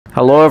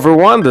Hello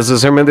everyone, this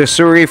is Harminder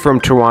Suri from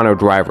Toronto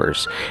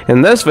Drivers.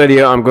 In this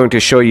video, I'm going to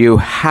show you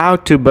how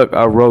to book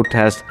a road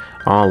test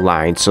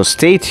online. So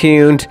stay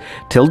tuned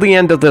till the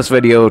end of this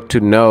video to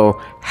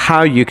know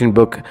how you can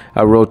book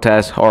a road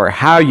test or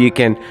how you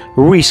can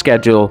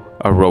reschedule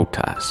a road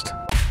test.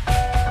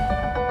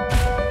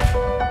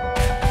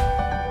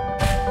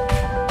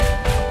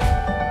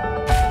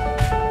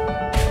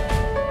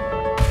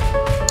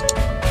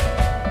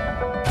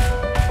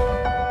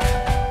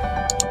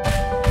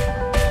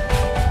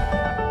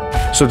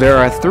 So there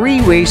are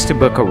three ways to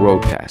book a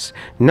road test.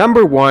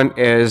 Number one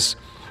is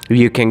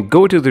you can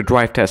go to the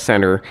drive test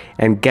center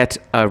and get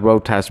a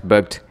road test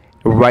booked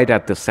right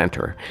at the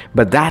center.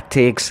 But that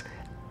takes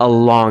a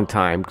long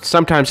time.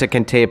 Sometimes it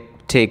can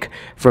take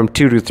from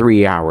 2 to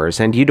 3 hours,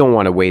 and you don't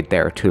want to wait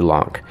there too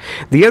long.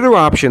 The other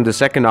option, the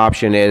second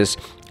option, is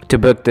to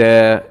book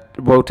the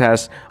road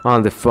test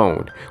on the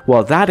phone.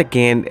 Well, that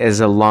again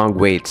is a long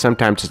wait.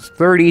 Sometimes it's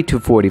 30 to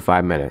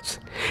 45 minutes.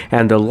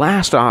 And the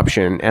last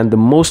option and the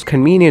most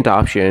convenient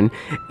option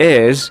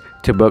is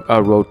to book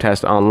a road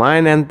test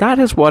online, and that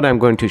is what I'm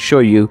going to show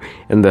you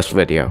in this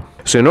video.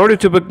 So in order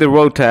to book the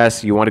road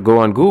test, you want to go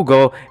on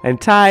Google and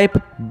type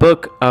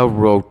book a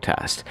road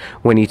test.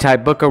 When you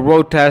type book a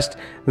road test,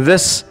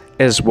 this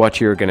is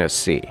what you're gonna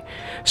see.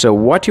 So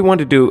what you want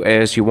to do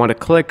is you want to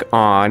click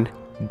on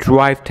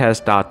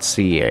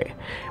drivetest.ca.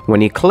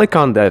 When you click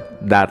on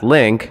that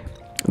link,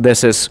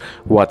 this is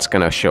what's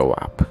gonna show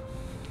up.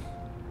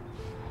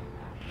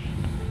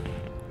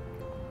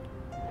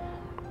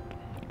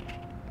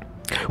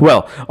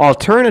 Well,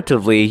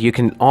 alternatively, you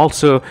can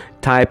also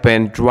type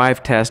in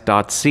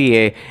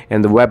drivetest.ca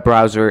in the web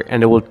browser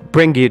and it will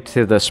bring you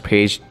to this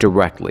page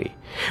directly.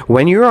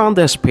 When you're on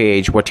this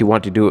page, what you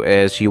want to do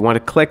is you want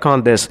to click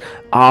on this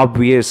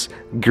obvious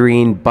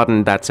green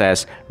button that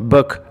says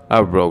book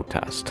a road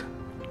test.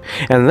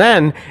 And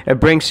then it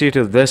brings you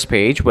to this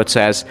page which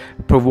says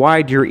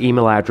provide your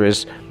email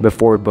address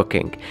before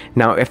booking.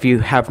 Now, if you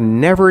have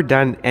never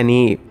done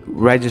any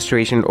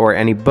registration or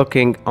any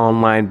booking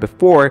online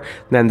before,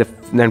 then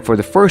for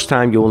the first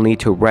time you will need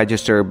to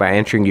register by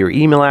entering your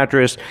email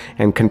address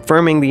and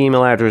confirming the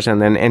email address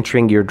and then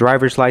entering your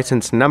driver's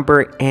license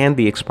number and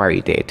the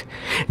expiry date.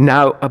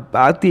 Now,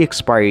 about the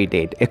expiry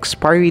date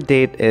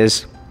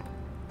is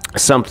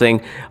something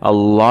a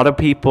lot of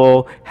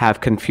people have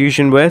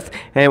confusion with,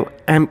 and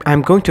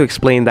I'm going to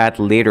explain that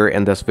later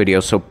in this video,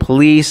 so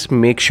please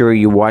make sure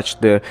you watch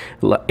the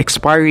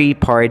expiry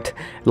part,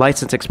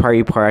 license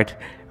expiry part,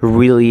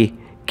 really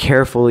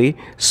carefully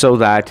so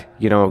that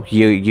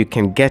you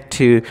can get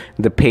to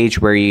the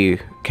page where you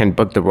can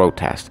book the road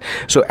test.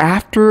 So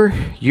after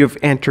you've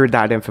entered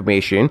that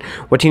information,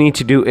 what you need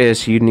to do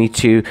is you need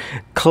to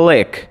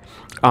click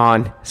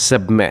on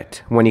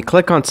submit. When you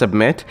click on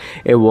submit,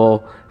 it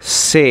will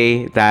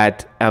say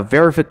that a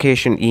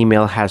verification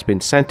email has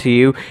been sent to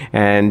you,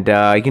 and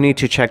you need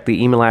to check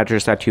the email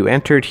address that you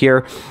entered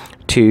here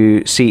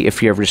to see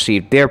if you have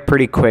received. They're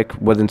pretty quick.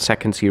 Within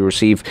seconds you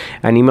receive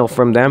an email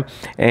from them,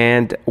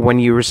 and when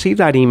you receive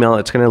that email,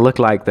 it's going to look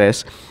like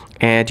this,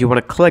 and you want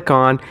to click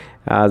on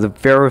the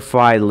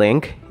verify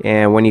link.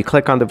 And when you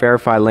click on the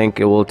verify link,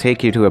 it will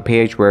take you to a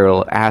page where it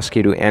will ask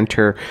you to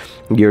enter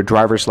your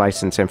driver's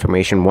license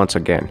information once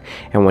again.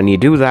 And when you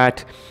do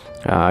that,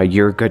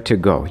 you're good to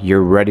go.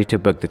 You're ready to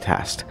book the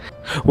test.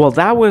 Well,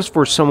 that was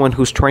for someone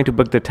who's trying to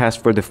book the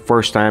test for the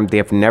first time. They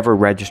have never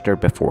registered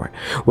before.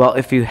 Well,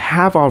 if you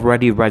have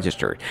already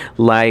registered,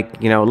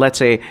 like, let's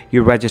say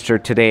you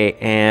registered today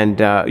and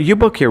you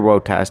book your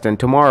road test, and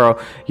tomorrow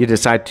you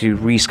decide to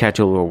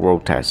reschedule a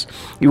road test.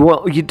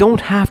 Well, you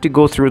don't have to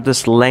go through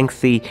this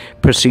lengthy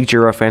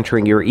procedure of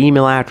entering your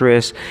email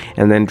address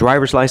and then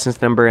driver's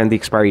license number and the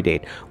expiry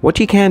date. What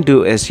you can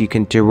do is you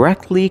can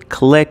directly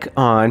click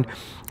on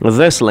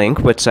this link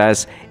which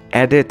says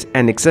edit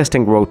an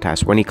existing road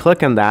test. When you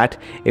click on that,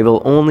 it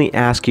will only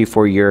ask you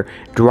for your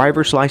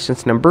driver's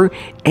license number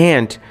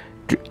and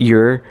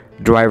your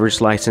driver's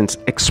license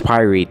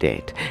expiry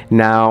date.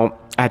 Now,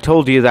 I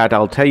told you that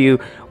I'll tell you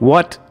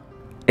what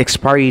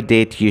expiry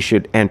date you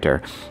should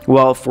enter.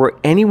 Well, for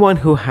anyone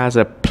who has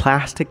a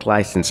plastic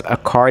license, a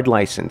card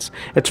license,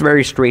 it's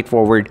very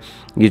straightforward.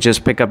 You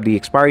just pick up the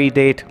expiry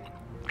date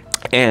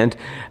and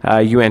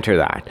you enter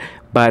that.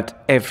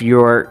 But if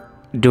you're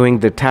doing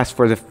the test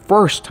for the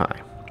first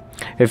time,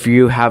 if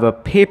you have a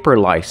paper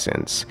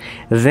license,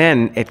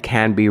 then it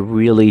can be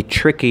really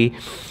tricky,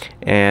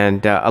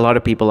 and a lot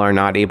of people are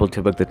not able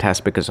to book the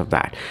test because of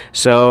that.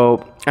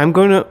 So I'm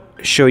going to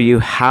show you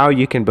how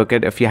you can book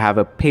it if you have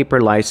a paper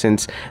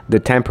license, the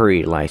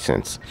temporary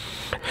license.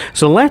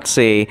 So let's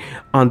say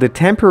on the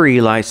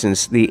temporary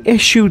license, the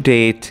issue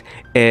date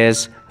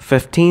is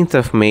 15th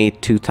of May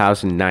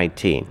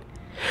 2019.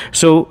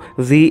 So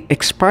the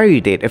expiry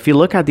date, if you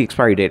look at the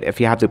expiry date, if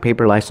you have the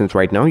paper license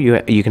right now,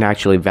 you can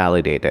actually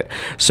validate it.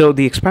 So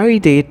the expiry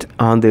date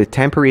on the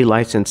temporary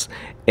license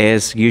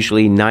is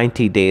usually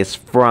 90 days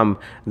from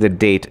the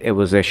date it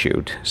was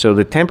issued. So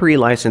the temporary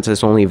license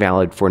is only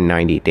valid for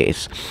 90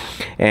 days.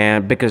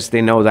 And because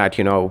they know that,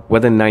 you know,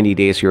 within 90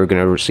 days you're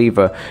going to receive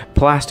the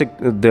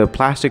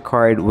plastic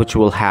card, which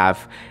will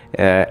have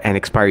an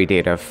expiry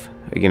date of,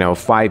 you know,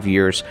 5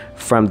 years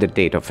from the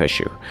date of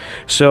issue.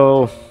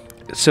 So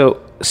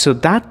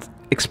that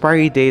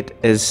expiry date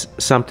is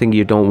something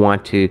you don't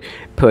want to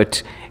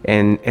put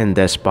in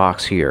this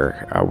box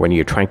here when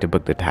you're trying to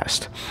book the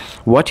test.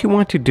 What you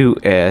want to do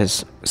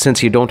is,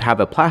 since you don't have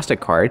a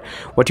plastic card,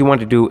 what you want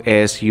to do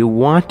is you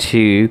want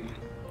to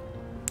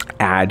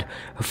add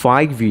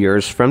 5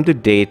 years from the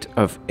date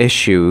of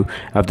issue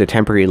of the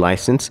temporary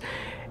license,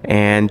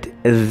 and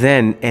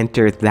then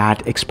enter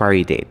that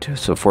expiry date.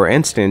 So for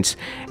instance,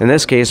 in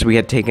this case, we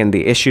had taken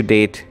the issue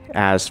date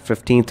as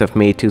 15th of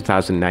May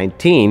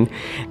 2019.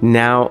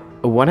 Now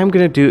what I'm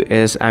going to do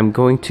is I'm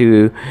going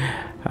to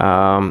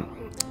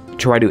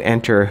try to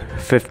enter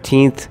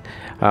 15th.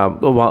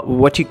 Well,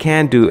 what you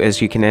can do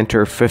is you can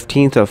enter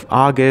 15th of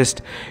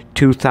August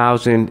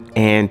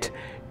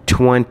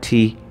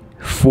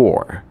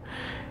 2024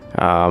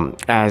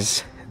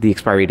 as the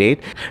expiry date.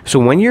 So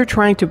when you're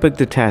trying to book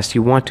the test,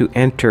 you want to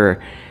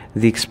enter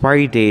the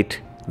expiry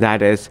date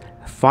that is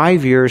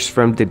 5 years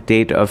from the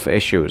date of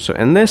issue. So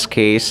in this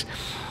case,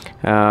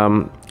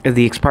 the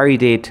expiry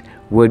date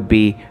would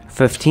be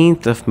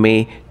 15th of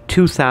May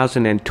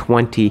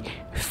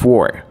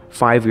 2024,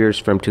 5 years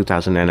from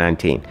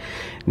 2019.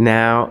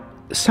 Now,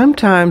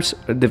 sometimes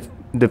the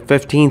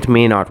 15th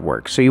may not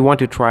work, so you want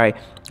to try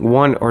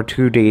 1 or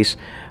 2 days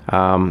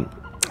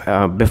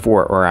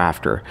before or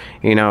after.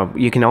 You know,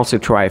 you can also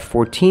try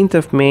 14th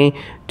of May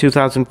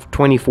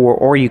 2024,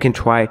 or you can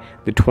try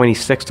the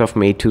 26th of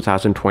May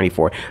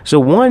 2024. So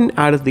one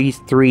out of these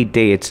 3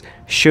 dates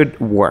should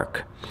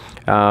work.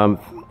 Well,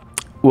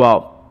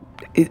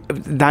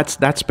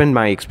 that's been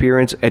my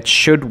experience. It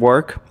should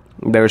work.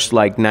 There's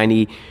like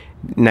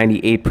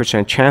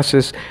 98%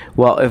 chances.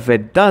 Well, if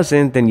it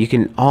doesn't, then you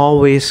can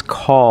always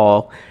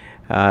call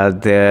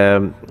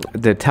the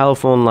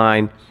telephone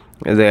line,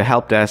 the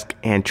help desk,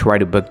 and try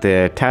to book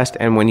the test.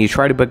 And when you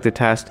try to book the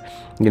test,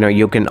 you know,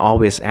 you can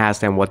always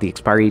ask them what the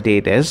expiry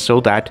date is,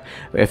 so that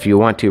if you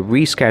want to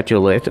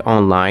reschedule it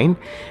online,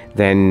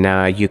 then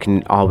you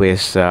can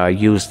always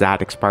use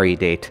that expiry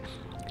date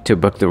to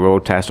book the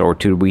road test or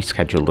to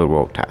reschedule the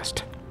road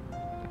test.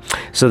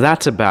 So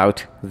that's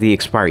about the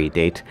expiry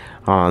date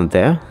on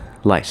the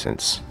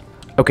license.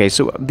 Okay,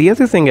 so the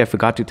other thing I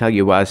forgot to tell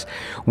you was,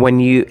 when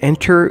you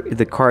enter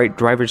the car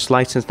driver's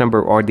license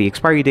number or the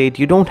expiry date,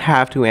 you don't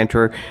have to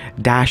enter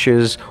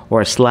dashes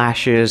or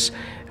slashes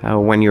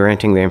when you're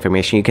entering the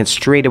information. You can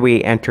straight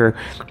away enter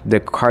the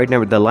card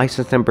number, the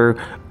license number,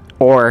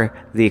 or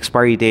the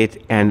expiry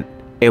date, and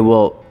it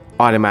will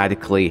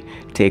automatically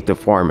take the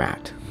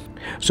format.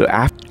 So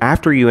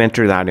after you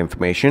enter that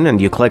information and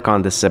you click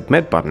on the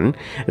submit button,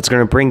 it's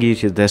going to bring you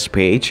to this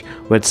page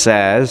which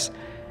says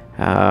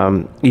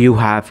you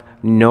have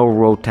no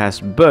road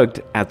test booked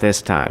at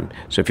this time.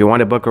 So if you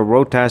want to book a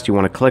road test, you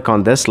want to click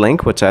on this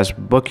link which says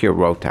book your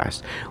road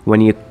test.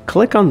 When you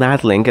click on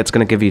that link, it's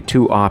going to give you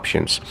 2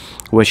 options,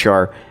 which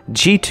are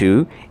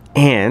G2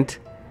 and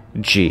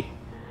G.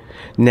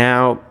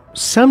 Now,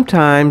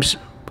 sometimes,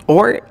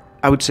 or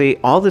I would say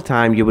all the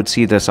time, you would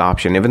see this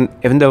option.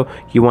 Even though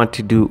you want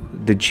to do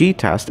the G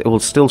test, it will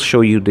still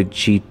show you the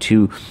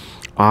G2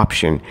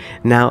 option.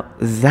 Now,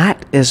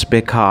 that is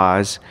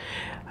because,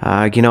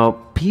 you know,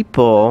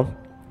 people,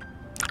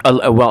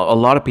 well, a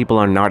lot of people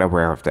are not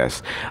aware of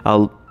this.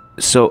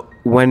 So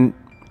when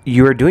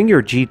you're doing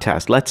your G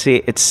test, let's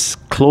say it's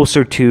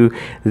closer to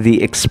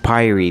the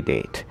expiry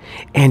date,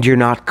 and you're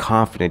not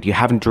confident, you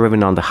haven't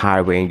driven on the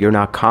highway, and you're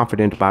not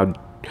confident about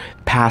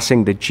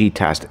passing the G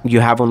test. You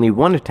have only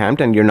 1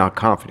 attempt and you're not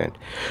confident.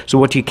 So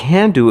what you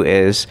can do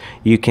is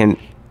you can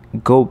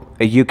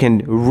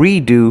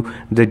redo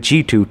the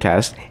G2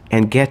 test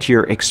and get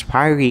your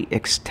expiry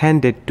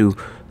extended to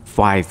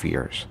 5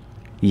 years.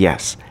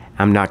 Yes,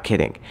 I'm not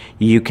kidding.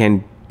 You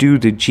can do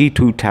the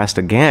G2 test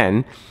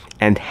again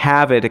and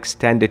have it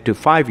extended to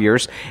 5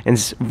 years, and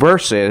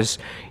versus,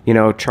 you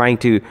know, trying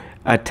to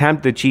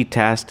attempt the G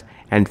test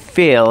and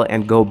fail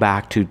and go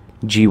back to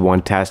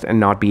G1 test and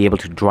not be able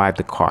to drive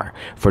the car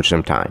for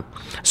some time.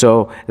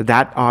 So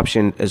that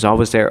option is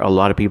always there. A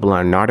lot of people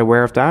are not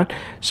aware of that.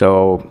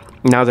 So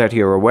now that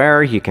you're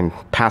aware, you can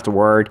pass the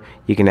word,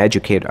 you can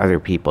educate other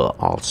people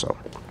also.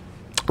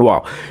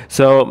 Well,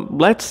 so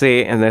let's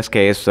say in this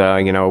case,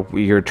 you know,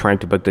 you're trying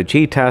to book the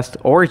G test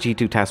or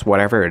G2 test,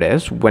 whatever it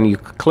is. When you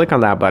click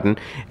on that button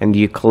and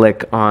you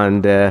click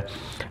on the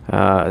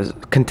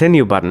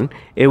continue button,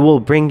 it will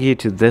bring you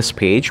to this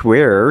page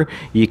where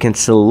you can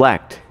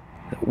select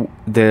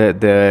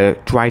the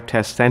drive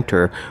test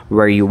center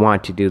where you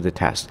want to do the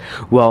test.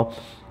 Well,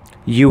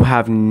 you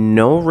have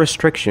no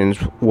restrictions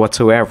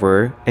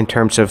whatsoever in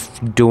terms of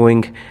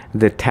doing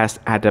the test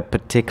at a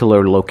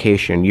particular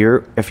location.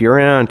 If you're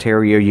in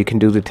Ontario, you can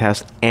do the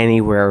test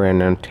anywhere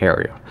in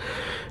Ontario.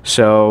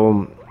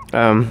 So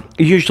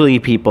usually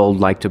people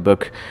like to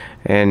book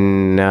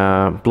in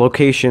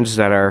locations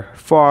that are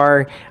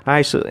far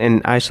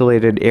in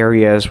isolated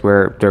areas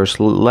where there's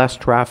less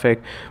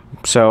traffic.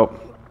 So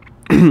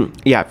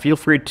yeah, feel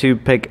free to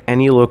pick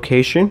any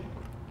location,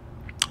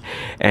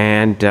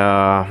 and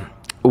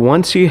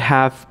once you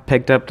have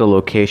picked up the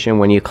location,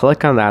 when you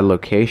click on that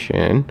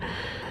location,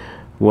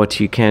 what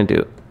you can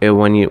do,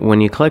 when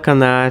you click on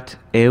that,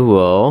 it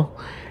will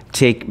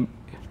take,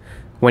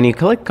 when you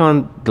click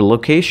on the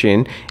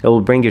location, it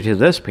will bring you to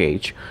this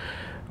page,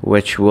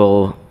 which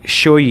will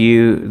show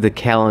you the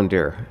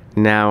calendar.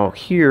 Now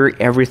here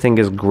everything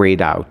is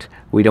grayed out.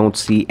 We don't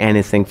see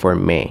anything for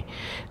May.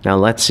 Now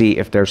let's see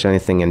if there's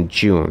anything in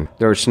June.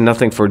 There's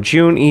nothing for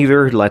June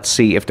either. Let's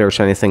see if there's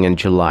anything in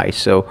July.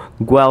 So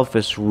Guelph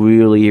is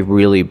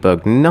really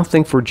booked.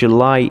 Nothing for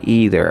July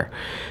either.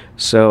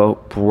 So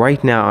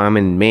right now I'm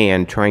in May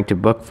and trying to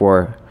book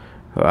for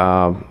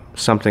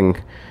something,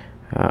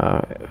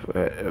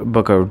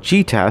 book a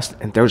G test,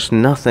 and there's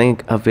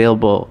nothing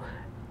available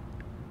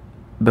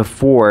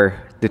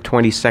before the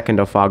 22nd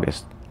of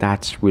August.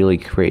 That's really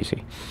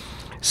crazy.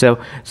 So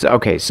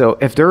okay, so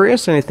if there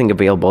is anything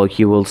available,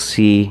 you will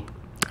see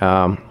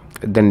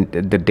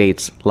the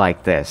dates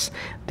like this.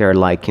 They're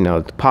like, you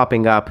know,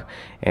 popping up,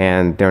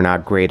 and they're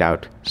not grayed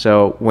out.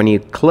 So when you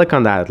click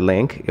on that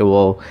link, it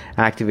will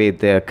activate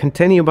the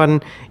continue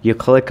button. You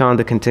click on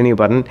the continue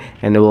button,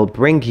 and it will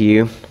bring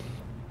you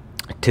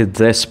to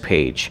this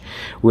page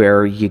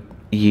where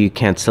you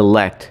can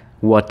select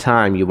what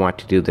time you want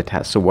to do the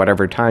test. So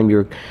whatever time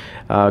you're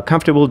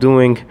comfortable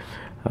doing,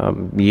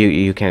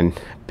 you can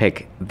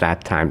pick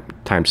that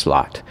time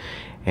slot,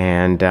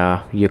 and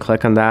you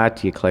click on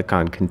that, you click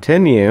on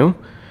continue,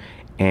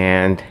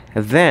 and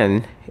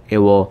then it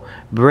will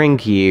bring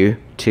you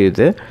to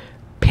the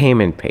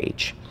payment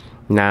page.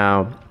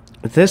 Now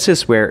this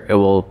is where it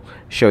will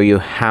show you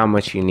how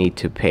much you need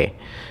to pay.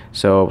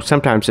 So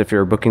sometimes if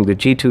you're booking the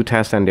G2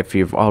 test and if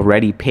you've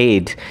already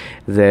paid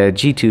the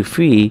G2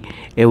 fee,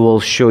 it will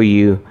show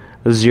you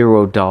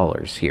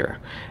 $0 here.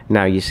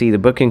 Now you see the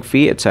booking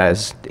fee, it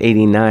says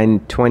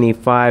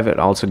 $89.25. It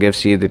also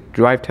gives you the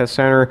drive test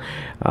center,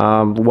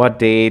 what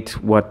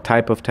date, what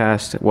type of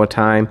test, what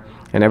time,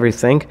 and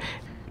everything.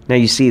 Now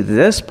you see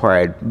this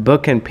part,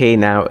 book and pay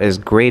now, is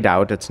grayed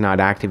out. It's not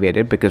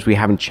activated because we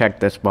haven't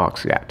checked this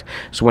box yet.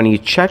 So when you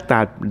check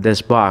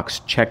this box,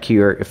 check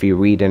here if you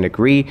read and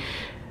agree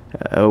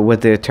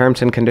with the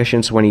terms and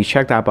conditions. When you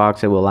check that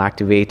box, it will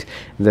activate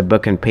the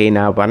book and pay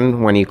now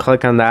button. When you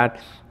click on that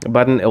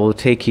button, it will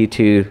take you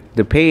to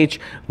the page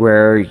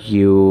where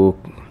you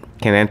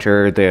can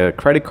enter the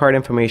credit card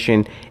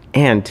information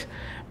and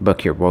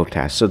book your road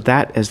test. So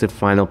that is the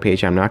final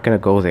page. I'm not going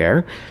to go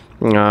there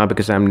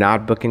because I'm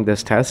not booking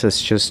this test.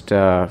 It's just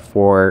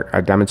for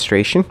a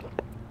demonstration.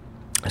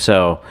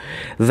 So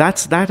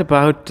that's that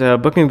about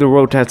booking the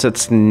road test.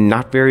 It's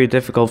not very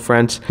difficult,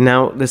 friends.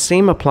 Now the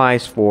same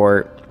applies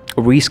for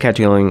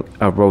rescheduling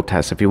a road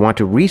test. If you want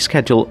to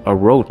reschedule a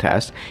road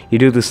test, you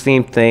do the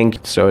same thing.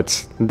 So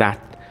it's that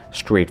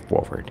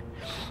straightforward.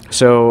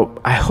 So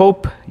I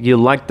hope you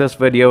liked this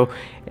video,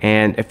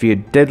 and if you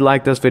did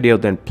like this video,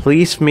 then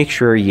please make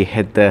sure you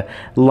hit the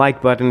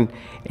like button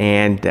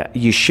and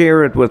you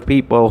share it with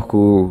people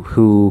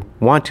who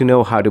want to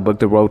know how to book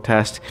the road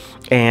test.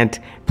 And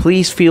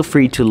please feel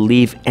free to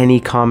leave any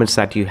comments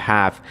that you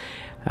have.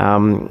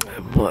 Or,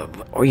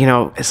 you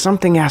know,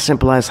 something as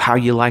simple as how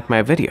you like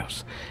my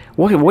videos.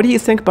 What do you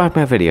think about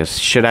my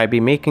videos? Should I be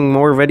making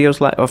more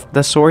videos of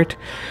this sort?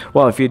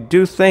 Well, if you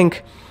do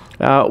think,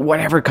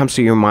 whatever comes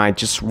to your mind,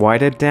 just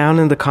write it down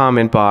in the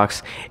comment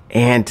box,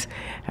 and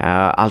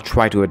I'll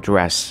try to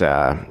address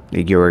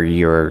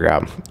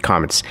your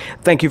comments.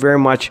 Thank you very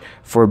much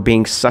for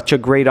being such a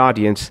great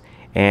audience,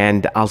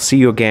 and I'll see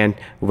you again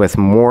with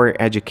more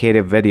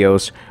educative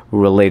videos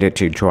related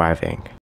to driving.